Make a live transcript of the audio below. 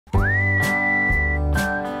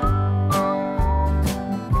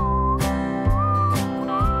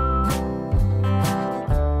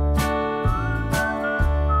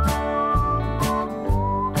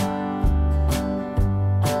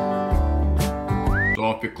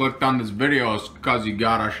So if you clicked on this video, it's because you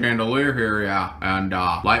got a chandelier here, yeah, and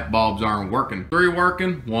light bulbs aren't working. 3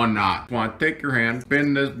 working, 1 not. You want to take your hand,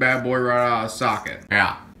 spin this bad boy right out of the socket.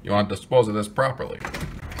 Yeah, you want to dispose of this properly.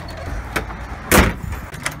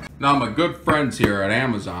 Now my good friends here at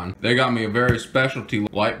Amazon, they got me a very specialty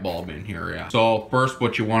light bulb in here, yeah. So first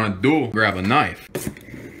what you want to do, grab a knife.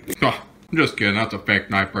 Oh, I'm just kidding, that's a fake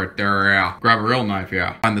knife right there, yeah. Grab a real knife,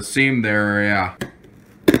 yeah. On the seam there, yeah.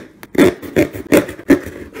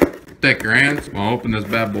 Take your hands, we'll open this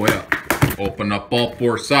bad boy up. Open up all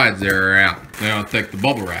 4 sides there, yeah. Then I'll take the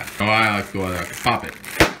bubble wrap. Oh, I like to go there, pop it.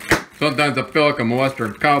 Sometimes I feel like I'm a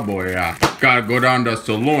Western cowboy, yeah. Gotta go down to a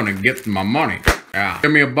saloon and get my money. Yeah.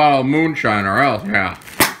 Give me a bottle of moonshine or else, yeah.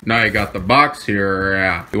 Now you got the box here,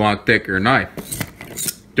 yeah. You want to take your knife.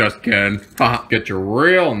 Just kidding. Get your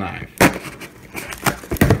real knife.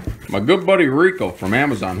 My good buddy Rico from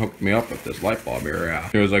Amazon hooked me up with this light bulb here, yeah.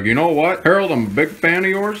 He was like, you know what, Harold, I'm a big fan of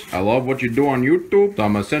yours. I love what you do on YouTube, so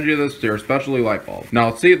I'm gonna send you this your specialty light bulb.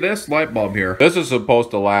 Now, see this light bulb here? This is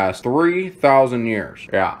supposed to last 3,000 years.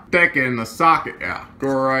 Yeah. Stick it in the socket, yeah. Go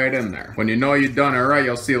right in there. When you know you've done it right,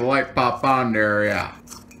 you'll see the light pop on there, yeah.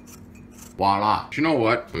 Voila. But you know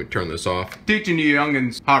what? Let me turn this off. Teaching you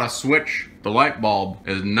youngins how to switch the light bulb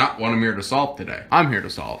is not what I'm here to solve today. I'm here to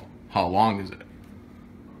solve how long is it?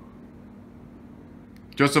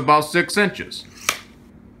 Just about 6 inches.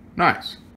 Nice.